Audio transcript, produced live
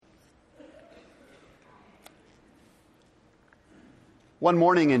One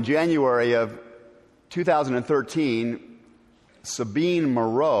morning in January of 2013, Sabine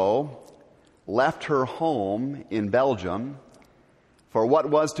Moreau left her home in Belgium for what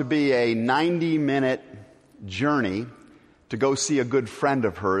was to be a 90-minute journey to go see a good friend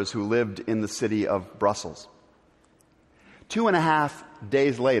of hers who lived in the city of Brussels. 2.5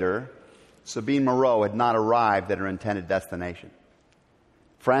 days later, Sabine Moreau had not arrived at her intended destination.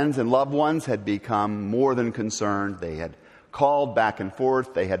 Friends and loved ones had become more than concerned. They had called back and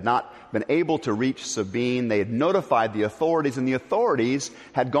forth. They had not been able to reach Sabine. They had notified the authorities, and the authorities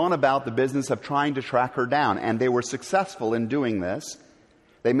had gone about the business of trying to track her down, and they were successful in doing this.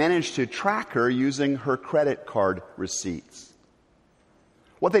 They managed to track her using her credit card receipts.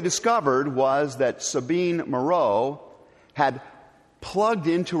 What they discovered was that Sabine Moreau had plugged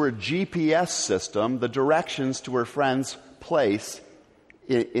into her GPS system the directions to her friend's place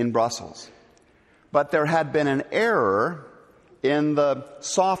in Brussels. But there had been an error in the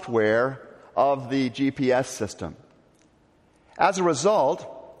software of the GPS system. As a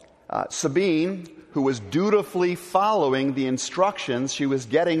result, Sabine, who was dutifully following the instructions she was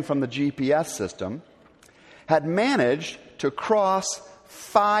getting from the GPS system, had managed to cross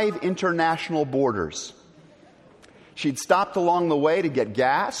 5 international borders. She'd stopped along the way to get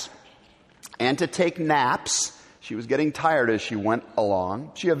gas and to take naps. She was getting tired as she went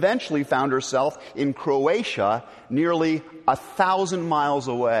along. She eventually found herself in Croatia, nearly 1,000 miles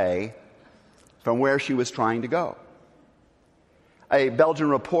away from where she was trying to go. A Belgian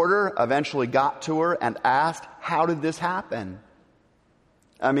reporter eventually got to her and asked, "How did this happen?"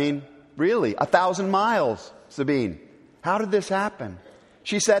 I mean, really, 1,000 miles, Sabine. How did this happen?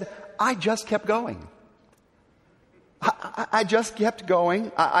 She said, "I just kept going. I just kept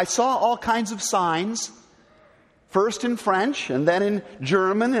going. I saw all kinds of signs, first in French and then in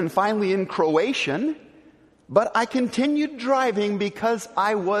German and finally in Croatian, but I continued driving because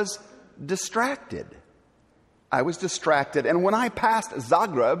I was distracted. I was distracted, and when I passed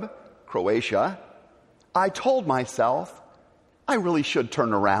Zagreb, Croatia, I told myself, I really should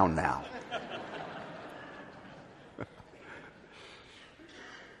turn around now."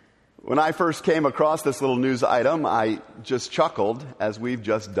 When I first came across this little news item, I just chuckled, as we've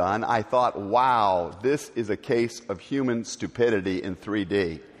just done. I thought, wow, this is a case of human stupidity in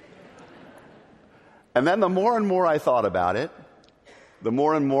 3D. And then the more and more I thought about it, the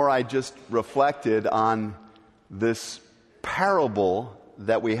more and more I just reflected on this parable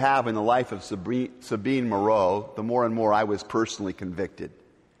that we have in the life of Sabine Moreau, the more and more I was personally convicted.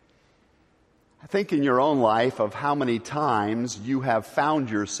 Think in your own life of how many times you have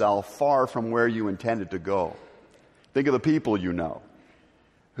found yourself far from where you intended to go. Think of the people you know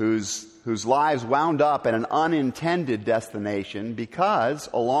whose lives wound up at an unintended destination because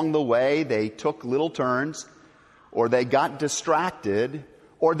along the way they took little turns, or they got distracted,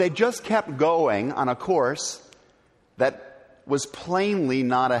 or they just kept going on a course that was plainly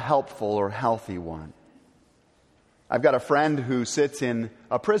not a helpful or healthy one. I've got a friend who sits in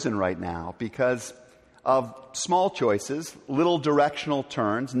a prison right now because of small choices, little directional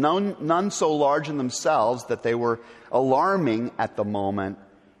turns, none so large in themselves that they were alarming at the moment,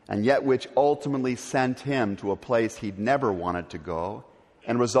 and yet which ultimately sent him to a place he'd never wanted to go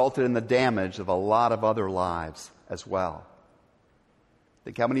and resulted in the damage of a lot of other lives as well.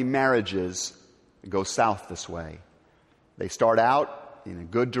 Think how many marriages go south this way. They start out in a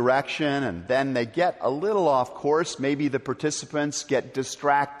good direction, and then they get a little off course. Maybe the participants get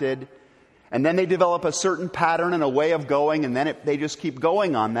distracted, and then they develop a certain pattern and a way of going, and then they just keep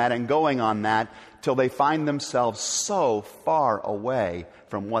going on that and going on that till they find themselves so far away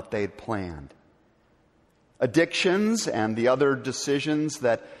from what they'd planned. Addictions and the other decisions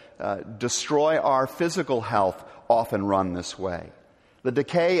that destroy our physical health often run this way. The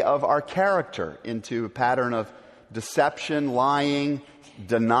decay of our character into a pattern of deception, lying,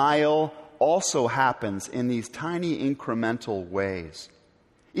 denial also happens in these tiny incremental ways.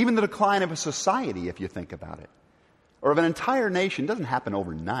 Even the decline of a society, if you think about it, or of an entire nation, doesn't happen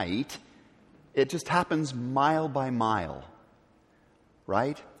overnight. It just happens mile by mile,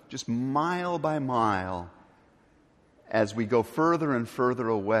 right? Just mile by mile as we go further and further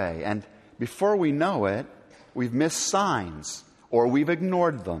away. And before we know it, we've missed signs or we've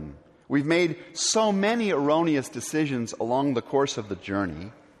ignored them. We've made so many erroneous decisions along the course of the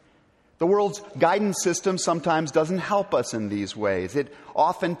journey. The world's guidance system sometimes doesn't help us in these ways. It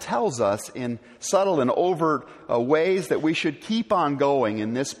often tells us in subtle and overt ways that we should keep on going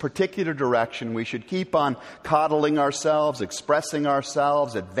in this particular direction. We should keep on coddling ourselves, expressing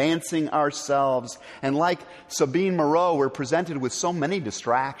ourselves, advancing ourselves. And like Sabine Moreau, we're presented with so many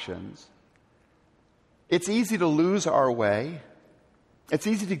distractions. It's easy to lose our way. It's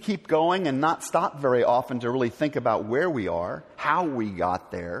easy to keep going and not stop very often to really think about where we are, how we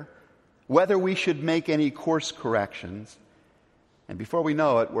got there, whether we should make any course corrections. And before we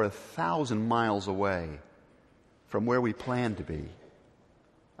know it, we're 1,000 miles away from where we planned to be.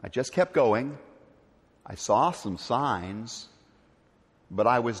 I just kept going. I saw some signs, but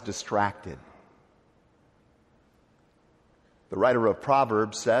I was distracted. The writer of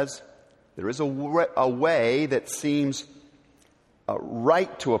Proverbs says, there is a way that seems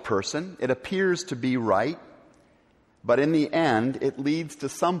right to a person. It appears to be right, but in the end, it leads to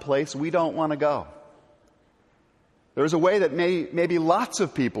some place we don't want to go. There's a way that maybe lots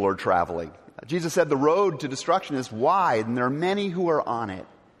of people are traveling. Jesus said the road to destruction is wide, and there are many who are on it.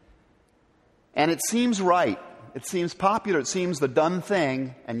 And it seems right. It seems popular. It seems the done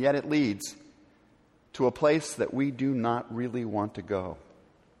thing, and yet it leads to a place that we do not really want to go.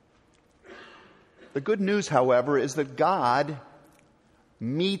 The good news, however, is that God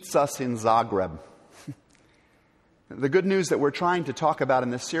meets us in Zagreb. The good news that we're trying to talk about in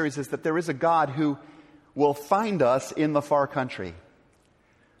this series is that there is a God who will find us in the far country,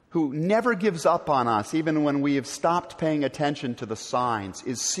 who never gives up on us even when we have stopped paying attention to the signs,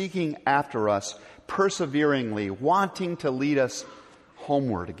 is seeking after us perseveringly, wanting to lead us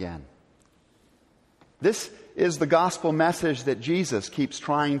homeward again. This is the gospel message that Jesus keeps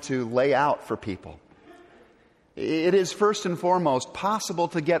trying to lay out for people. It is first and foremost possible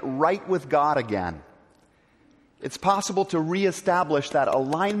to get right with God again. It's possible to reestablish that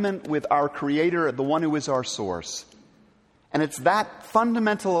alignment with our Creator, the one who is our source. And it's that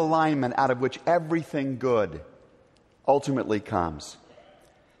fundamental alignment out of which everything good ultimately comes.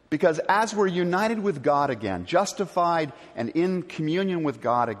 Because as we're united with God again, justified and in communion with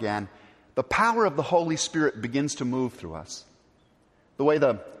God again, the power of the Holy Spirit begins to move through us. The way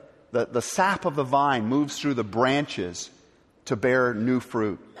the sap of the vine moves through the branches to bear new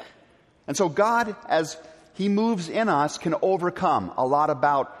fruit. And so God, as He moves in us, can overcome a lot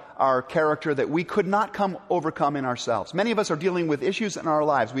about our character that we could not overcome in ourselves. Many of us are dealing with issues in our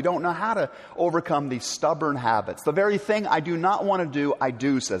lives. We don't know how to overcome these stubborn habits. The very thing I do not want to do, I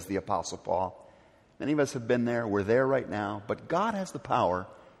do, says the Apostle Paul. Many of us have been there. We're there right now. But God has the power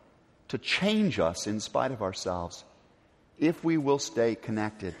to change us in spite of ourselves if we will stay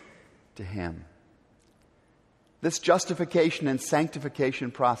connected to Him. This justification and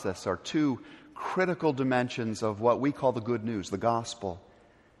sanctification process are two critical dimensions of what we call the good news, the gospel.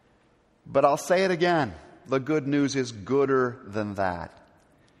 But I'll say it again, the good news is gooder than that.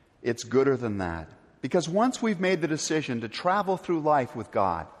 It's gooder than that. Because once we've made the decision to travel through life with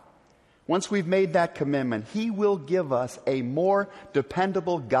God, once we've made that commitment, He will give us a more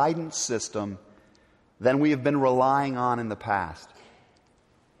dependable guidance system than we have been relying on in the past.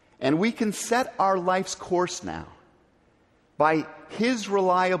 And we can set our life's course now by His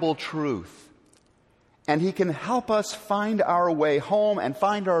reliable truth. And He can help us find our way home and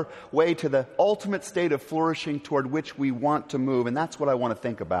find our way to the ultimate state of flourishing toward which we want to move. And that's what I want to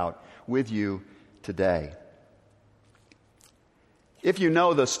think about with you today. If you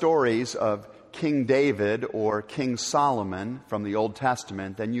know the stories of King David or King Solomon from the Old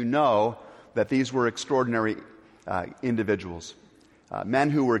Testament, then you know that these were extraordinary individuals. Men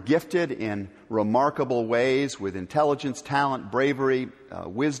who were gifted in remarkable ways with intelligence, talent, bravery,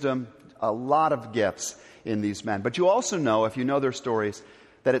 wisdom, a lot of gifts in these men. But you also know, if you know their stories,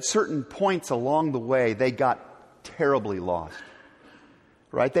 that at certain points along the way, they got terribly lost.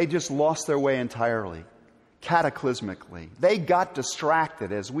 Right? They just lost their way entirely, cataclysmically. They got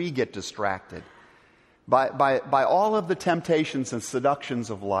distracted as we get distracted by all of the temptations and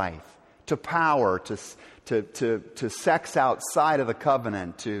seductions of life, to power, to sex outside of the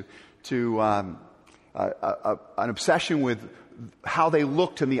covenant, to an obsession with how they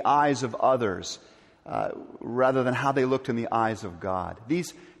looked in the eyes of others rather than how they looked in the eyes of God.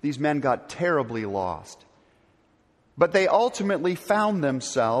 These men got terribly lost. But they ultimately found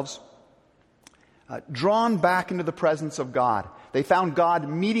themselves drawn back into the presence of God. They found God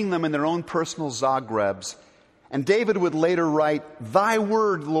meeting them in their own personal Zagrebs. And David would later write, "Thy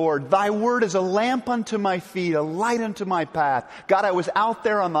word, Lord, Thy word is a lamp unto my feet, a light unto my path. God, I was out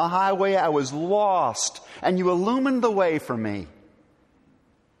there on the highway, I was lost, and You illumined the way for me.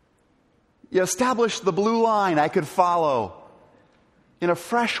 You established the blue line I could follow in a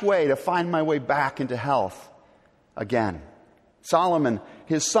fresh way to find my way back into health again." Solomon,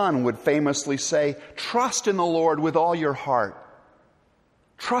 his son, would famously say, "Trust in the Lord with all your heart.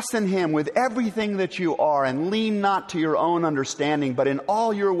 Trust in Him with everything that you are, and lean not to your own understanding, but in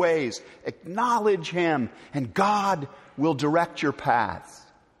all your ways acknowledge Him, and God will direct your paths."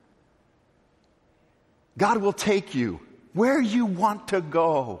 God will take you where you want to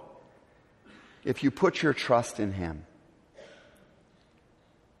go if you put your trust in Him.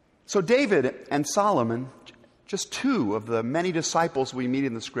 So David and Solomon, just two of the many disciples we meet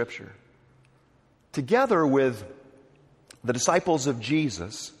in the Scripture, together with the disciples of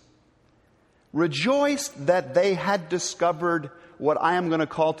Jesus, rejoiced that they had discovered what I am going to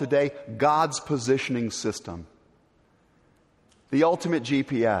call today God's positioning system, the ultimate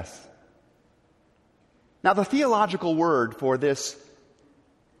GPS. Now, the theological word for this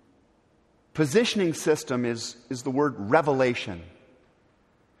positioning system is the word revelation.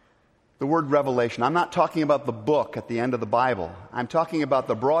 The word revelation. I'm not talking about the book at the end of the Bible. I'm talking about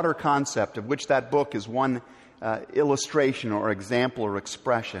the broader concept of which that book is one illustration or example or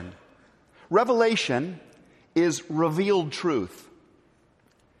expression. Revelation is revealed truth.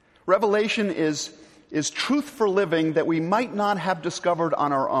 Revelation is truth for living that we might not have discovered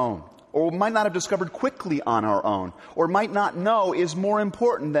on our own, or might not have discovered quickly on our own, or might not know is more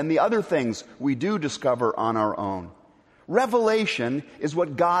important than the other things we do discover on our own. Revelation is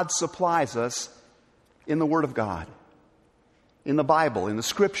what God supplies us in the Word of God, in the Bible, in the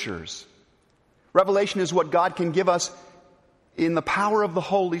Scriptures. Revelation is what God can give us in the power of the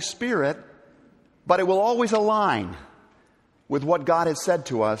Holy Spirit, but it will always align with what God has said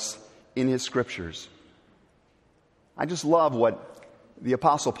to us in His Scriptures. I just love what the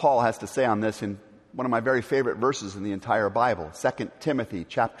Apostle Paul has to say on this in one of my very favorite verses in the entire Bible, 2 Timothy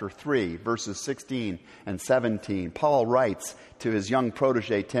chapter 3, verses 16 and 17. Paul writes to his young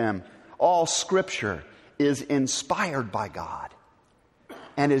protege Tim, "All Scripture is inspired by God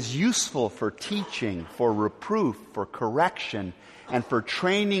and is useful for teaching, for reproof, for correction, and for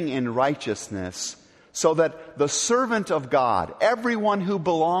training in righteousness, so that the servant of God, everyone who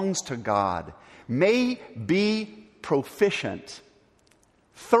belongs to God, may be proficient,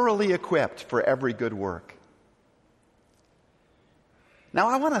 thoroughly equipped for every good work." Now,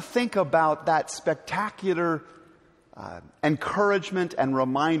 I want to think about that spectacular encouragement and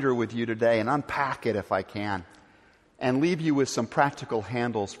reminder with you today and unpack it if I can, and leave you with some practical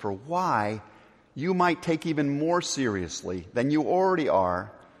handles for why you might take even more seriously than you already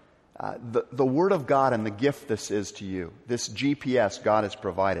are the Word of God and the gift this is to you, this GPS God has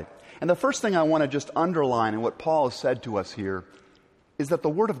provided. And the first thing I want to just underline in what Paul has said to us here is that the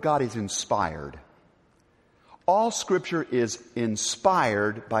Word of God is inspired. All Scripture is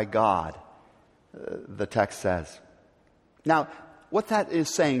inspired by God, the text says. Now, what that is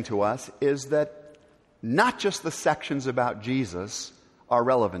saying to us is that not just the sections about Jesus are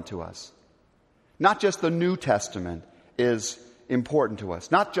relevant to us. Not just the New Testament is important to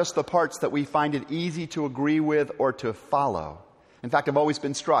us. Not just the parts that we find it easy to agree with or to follow. In fact, I've always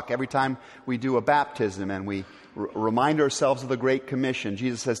been struck every time we do a baptism and we remind ourselves of the Great Commission.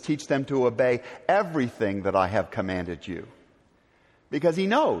 Jesus says, "Teach them to obey everything that I have commanded you." Because He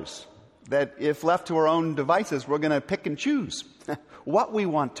knows that if left to our own devices, we're going to pick and choose what we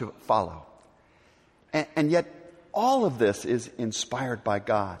want to follow. And yet, all of this is inspired by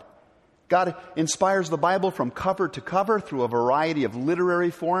God. God inspires the Bible from cover to cover through a variety of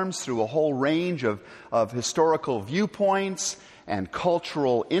literary forms, through a whole range of historical viewpoints and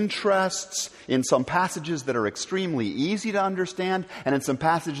cultural interests, in some passages that are extremely easy to understand, and in some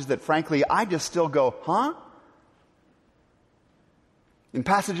passages that, frankly, I just still go, huh? In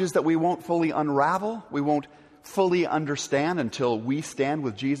passages that we won't fully unravel, we won't fully understand until we stand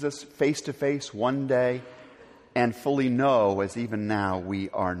with Jesus face to face one day and fully know, as even now we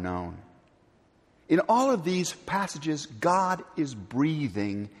are known. In all of these passages, God is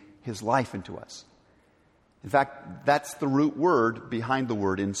breathing His life into us. In fact, that's the root word behind the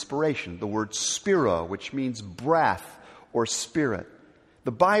word inspiration, the word spiro, which means breath or spirit.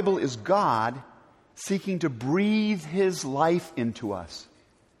 The Bible is God seeking to breathe His life into us.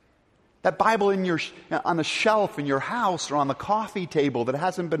 That Bible on the shelf in your house or on the coffee table that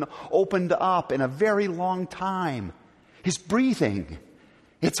hasn't been opened up in a very long time is breathing.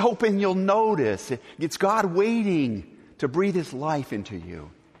 It's open, you'll notice. It's God waiting to breathe His life into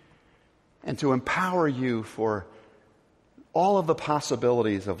you and to empower you for all of the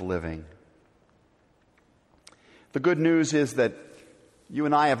possibilities of living. The good news is that you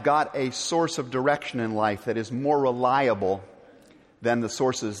and I have got a source of direction in life that is more reliable than the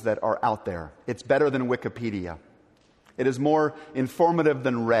sources that are out there. It's better than Wikipedia. It is more informative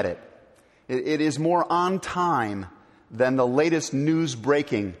than Reddit. It is more on time than the latest news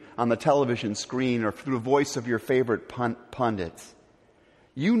breaking on the television screen or through the voice of your favorite pundits.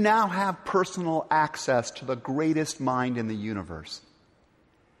 You now have personal access to the greatest mind in the universe.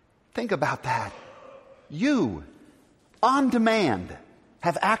 Think about that. You, on demand,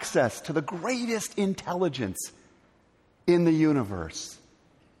 have access to the greatest intelligence in the universe.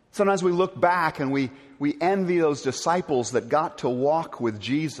 Sometimes we look back and we envy those disciples that got to walk with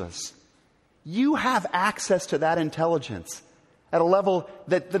Jesus. You have access to that intelligence at a level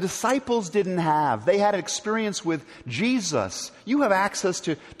that the disciples didn't have. They had experience with Jesus. You have access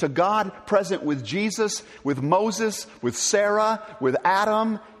to God present with Jesus, with Moses, with Sarah, with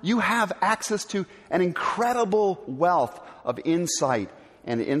Adam. You have access to an incredible wealth of insight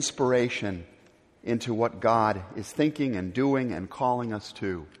and inspiration into what God is thinking and doing and calling us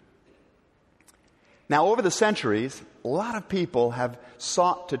to. Now, over the centuries, a lot of people have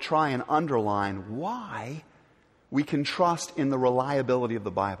sought to try and underline why we can trust in the reliability of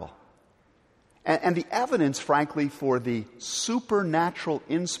the Bible. And the evidence, frankly, for the supernatural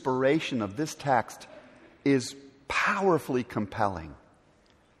inspiration of this text is powerfully compelling.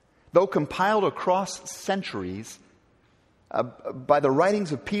 Though compiled across centuries by the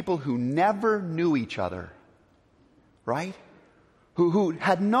writings of people who never knew each other, right? Who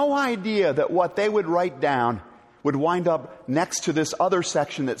had no idea that what they would write down would wind up next to this other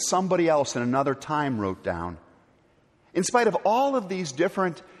section that somebody else in another time wrote down. In spite of all of these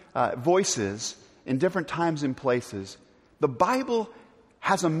different voices in different times and places, the Bible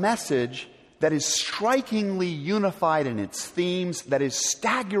has a message that is strikingly unified in its themes, that is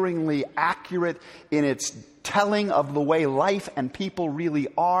staggeringly accurate in its telling of the way life and people really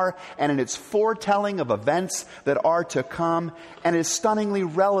are, and in its foretelling of events that are to come, and is stunningly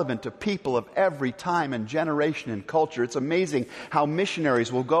relevant to people of every time and generation and culture. It's amazing how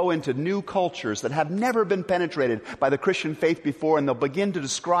missionaries will go into new cultures that have never been penetrated by the Christian faith before, and they'll begin to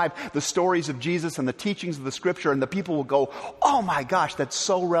describe the stories of Jesus and the teachings of the Scripture, and the people will go, "Oh my gosh, that's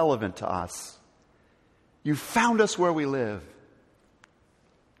so relevant to us. You found us where we live."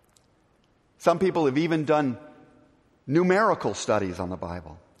 Some people have even done numerical studies on the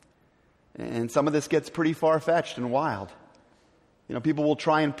Bible. And some of this gets pretty far-fetched and wild. You know, people will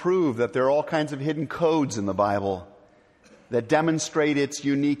try and prove that there are all kinds of hidden codes in the Bible that demonstrate its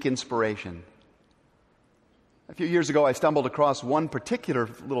unique inspiration. A few years ago, I stumbled across one particular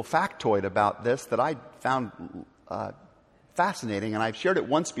little factoid about this that I found fascinating, and I've shared it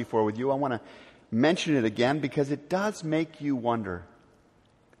once before with you. I want to mention it again because it does make you wonder.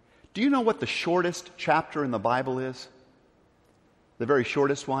 Do you know what the shortest chapter in the Bible is? The very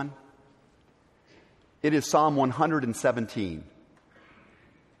shortest one? It is Psalm 117.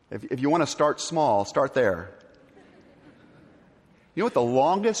 If you want to start small, start there. You know what the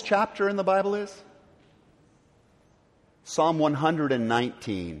longest chapter in the Bible is? Psalm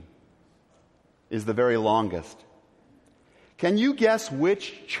 119 is the very longest. Can you guess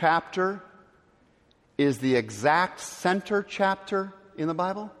which chapter is the exact center chapter in the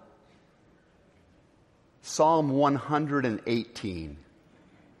Bible? Psalm 118.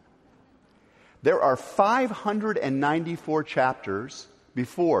 There are 594 chapters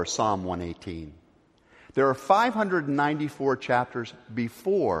before Psalm 118. There are 594 chapters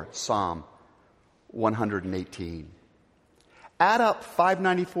before Psalm 118. Add up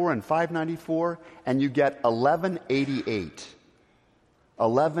 594 and 594, and you get 1188.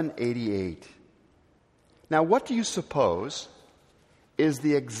 1188. Now, what do you suppose is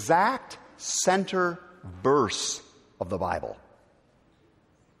the exact center verse of the Bible?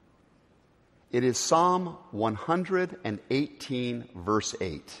 It is Psalm 118, verse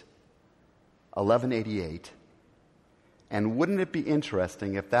 8. 1188. And wouldn't it be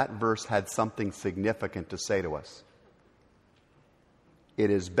interesting if that verse had something significant to say to us? It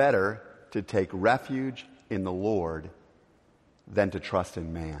is better to take refuge in the Lord than to trust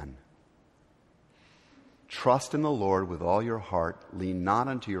in man. Trust in the Lord with all your heart. Lean not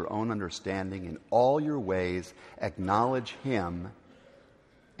unto your own understanding. In all your ways, acknowledge Him,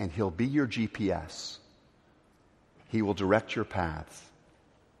 and He'll be your GPS. He will direct your paths.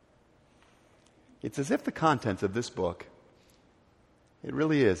 It's as if the contents of this book, it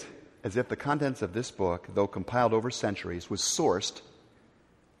really is, as if the contents of this book, though compiled over centuries, was sourced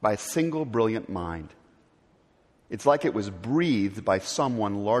by a single brilliant mind. It's like it was breathed by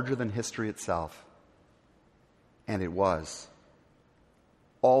someone larger than history itself. And it was.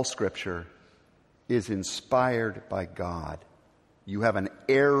 All Scripture is inspired by God. You have an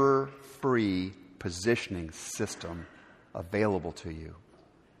error-free positioning system available to you.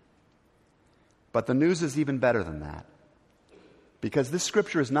 But the news is even better than that. Because this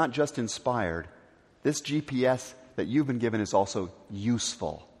Scripture is not just inspired. This GPS that you've been given is also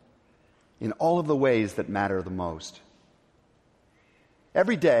useful in all of the ways that matter the most.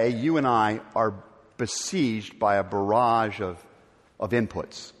 Every day, you and I are besieged by a barrage of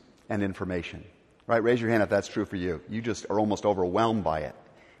inputs and information. Right? Raise your hand if that's true for you. You just are almost overwhelmed by it,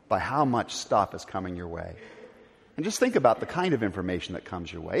 by how much stuff is coming your way. And just think about the kind of information that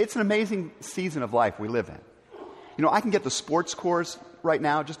comes your way. It's an amazing season of life we live in. You know, I can get the sports scores right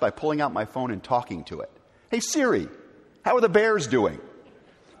now just by pulling out my phone and talking to it. Hey, Siri, how are the Bears doing?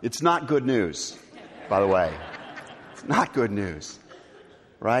 It's not good news, by the way. It's not good news,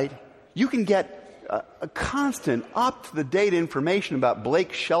 right? You can get a constant, up-to-the-date information about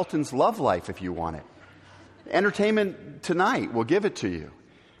Blake Shelton's love life if you want it. Entertainment Tonight will give it to you.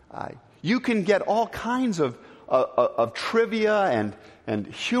 You can get all kinds of trivia and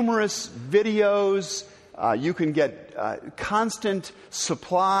humorous videos. You can get constant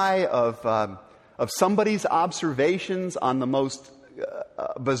supply of somebody's observations on the most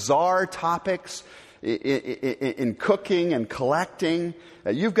bizarre topics in cooking and collecting.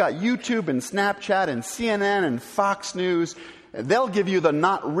 You've got YouTube and Snapchat and CNN and Fox News. They'll give you the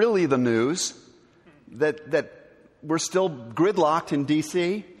not really the news that we're still gridlocked in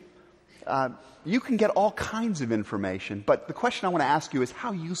D.C. You can get all kinds of information, but the question I want to ask you is,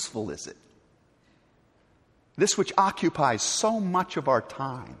 how useful is it? This which occupies so much of our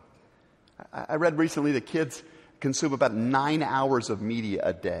time. I read recently that kids consume about 9 hours of media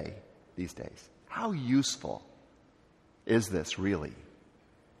a day these days. How useful is this really?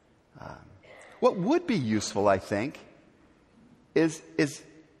 What would be useful, I think, is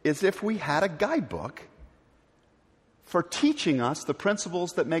if we had a guidebook for teaching us the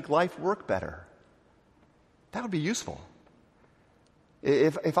principles that make life work better. That would be useful.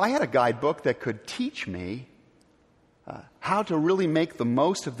 If I had a guidebook that could teach me how to really make the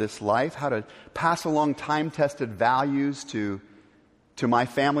most of this life, how to pass along time-tested values to my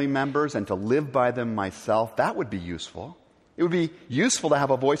family members and to live by them myself, that would be useful. It would be useful to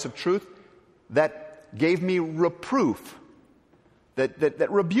have a voice of truth that gave me reproof, that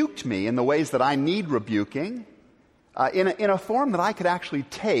rebuked me in the ways that I need rebuking, in a form that I could actually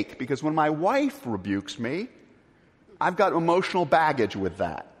take, because when my wife rebukes me, I've got emotional baggage with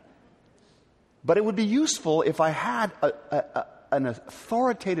that. But it would be useful if I had an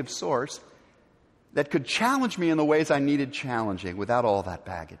authoritative source that could challenge me in the ways I needed challenging without all that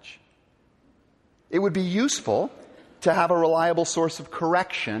baggage. It would be useful to have a reliable source of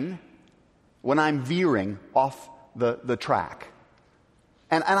correction when I'm veering off the track.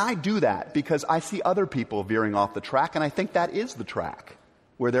 And I do that because I see other people veering off the track, and I think that is the track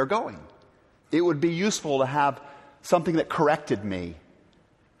where they're going. It would be useful to have something that corrected me,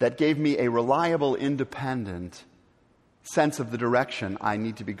 that gave me a reliable, independent sense of the direction I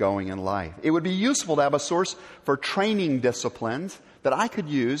need to be going in life. It would be useful to have a source for training disciplines that I could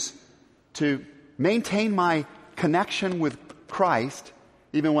use to maintain my connection with Christ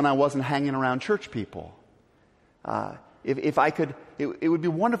even when I wasn't hanging around church people. If I could, it would be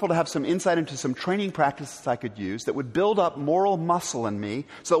wonderful to have some insight into some training practices I could use that would build up moral muscle in me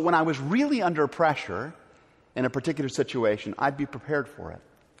so that when I was really under pressure in a particular situation, I'd be prepared for it.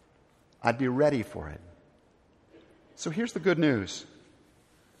 I'd be ready for it. So here's the good news.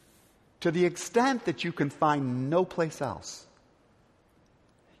 To the extent that you can find no place else,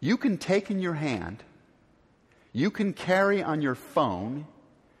 you can take in your hand, you can carry on your phone,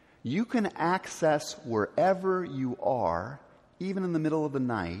 you can access wherever you are, even in the middle of the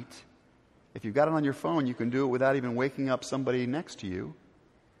night. If you've got it on your phone, you can do it without even waking up somebody next to you.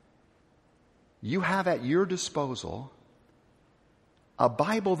 You have at your disposal a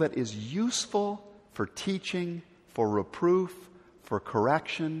Bible that is useful for teaching, for reproof, for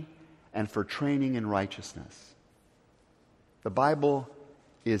correction, and for training in righteousness. The Bible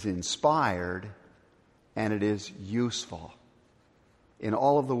is inspired and it is useful in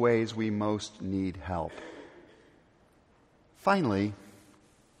all of the ways we most need help. Finally,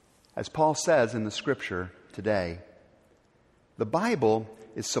 as Paul says in the Scripture today, the Bible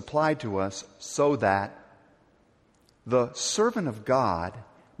is supplied to us so that the servant of God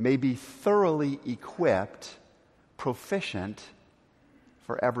may be thoroughly equipped, proficient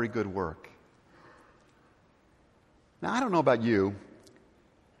for every good work. Now, I don't know about you,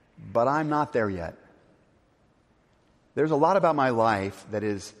 but I'm not there yet. There's a lot about my life that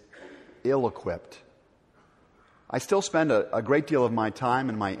is ill-equipped. I still spend a great deal of my time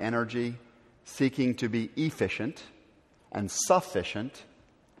and my energy seeking to be efficient and sufficient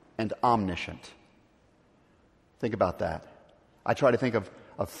and omniscient. Think about that. I try to think of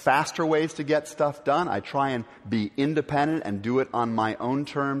faster ways to get stuff done. I try and be independent and do it on my own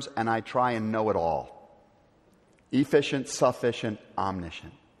terms, and I try and know it all. Efficient, sufficient,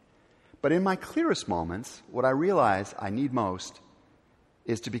 omniscient. But in my clearest moments, what I realize I need most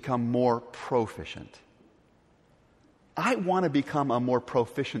is to become more proficient. I want to become a more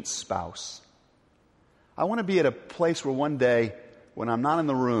proficient spouse. I want to be at a place where one day, when I'm not in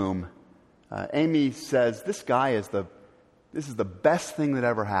the room, Amy says, this is the best thing that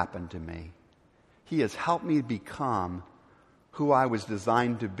ever happened to me. He has helped me become who I was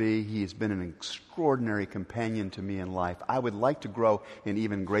designed to be. He has been an extraordinary companion to me in life. I would like to grow in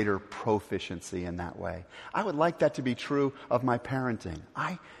even greater proficiency in that way. I would like that to be true of my parenting.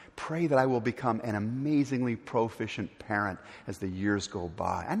 I pray that I will become an amazingly proficient parent as the years go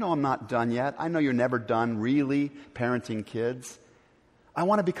by. I know I'm not done yet. I know you're never done really parenting kids. I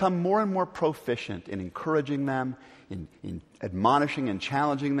want to become more and more proficient in encouraging them, in admonishing and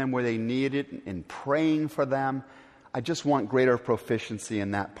challenging them where they need it, in praying for them. I just want greater proficiency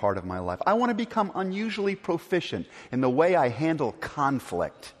in that part of my life. I want to become unusually proficient in the way I handle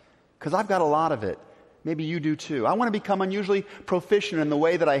conflict, because I've got a lot of it. Maybe you do too. I want to become unusually proficient in the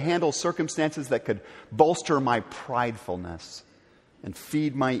way that I handle circumstances that could bolster my pridefulness and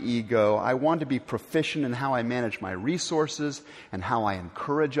feed my ego. I want to be proficient in how I manage my resources and how I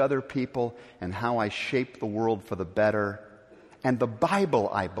encourage other people and how I shape the world for the better. And the Bible,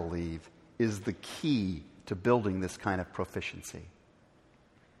 I believe, is the key to building this kind of proficiency.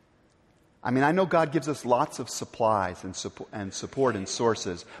 I mean, I know God gives us lots of supplies and support and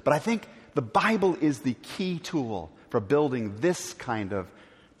sources, but I think the Bible is the key tool for building this kind of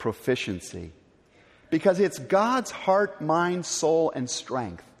proficiency, because it's God's heart, mind, soul, and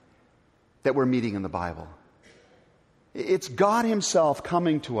strength that we're meeting in the Bible. It's God Himself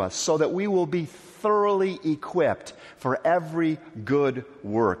coming to us so that we will be thoroughly equipped for every good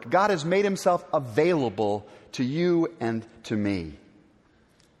work. God has made Himself available to you and to me.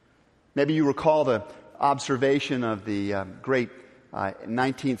 Maybe you recall the observation of the great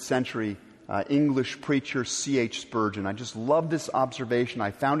 19th century English preacher C.H. Spurgeon. I just love this observation.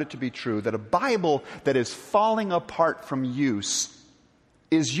 I found it to be true, that a Bible that is falling apart from use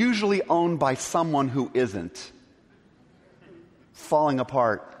is usually owned by someone who isn't falling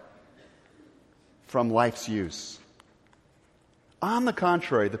apart from life's use. On the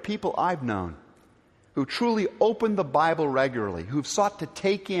contrary, the people I've known who truly open the Bible regularly, who've sought to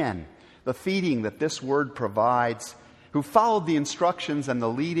take in the feeding that this Word provides, who followed the instructions and the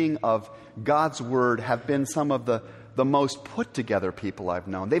leading of God's Word, have been some of the most put together people I've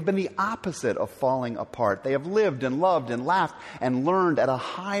known. They've been the opposite of falling apart. They have lived and loved and laughed and learned at a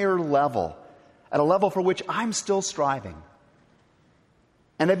higher level, at a level for which I'm still striving.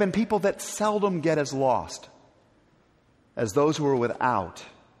 And they've been people that seldom get as lost as those who are without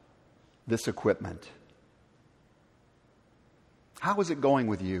this equipment. How is it going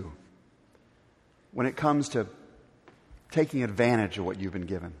with you when it comes to taking advantage of what you've been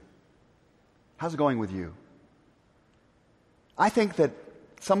given? How's it going with you? I think that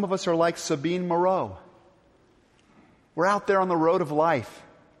some of us are like Sabine Moreau. We're out there on the road of life,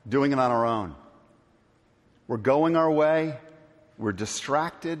 doing it on our own. We're going our way. We're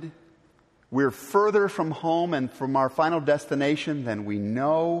distracted. We're further from home and from our final destination than we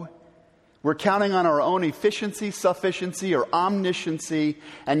know. We're counting on our own efficiency, sufficiency, or omnisciency,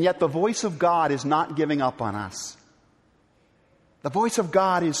 and yet the voice of God is not giving up on us. The voice of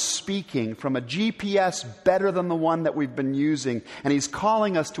God is speaking from a GPS better than the one that we've been using, and He's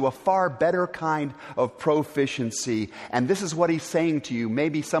calling us to a far better kind of proficiency. And this is what He's saying to you,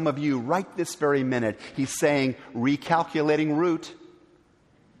 maybe some of you right this very minute. He's saying, recalculating route.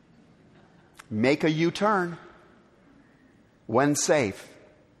 Make a U-turn when safe.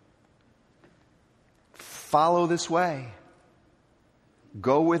 Follow this way.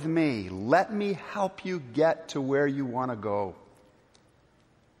 Go with me. Let me help you get to where you want to go.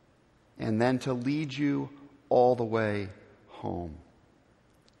 And then to lead you all the way home.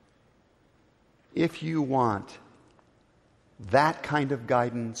 If you want that kind of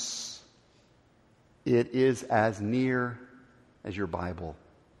guidance, it is as near as your Bible,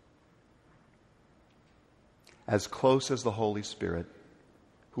 as close as the Holy Spirit,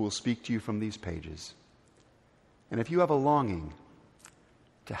 who will speak to you from these pages. And if you have a longing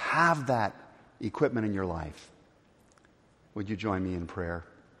to have that equipment in your life, would you join me in prayer?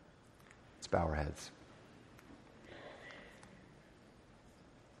 Let's bow our heads.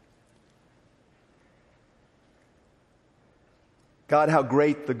 God, how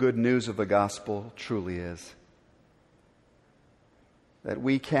great the good news of the gospel truly is. That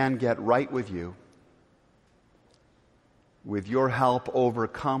we can get right with you. With your help,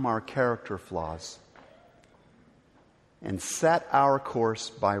 overcome our character flaws and set our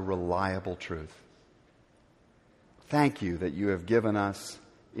course by reliable truth. Thank you that you have given us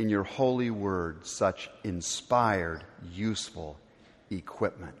in your holy word such inspired, useful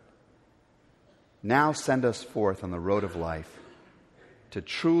equipment. Now send us forth on the road of life to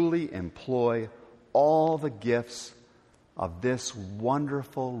truly employ all the gifts of this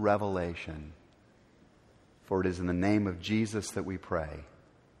wonderful revelation. For it is in the name of Jesus that we pray.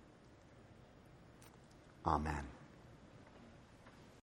 Amen.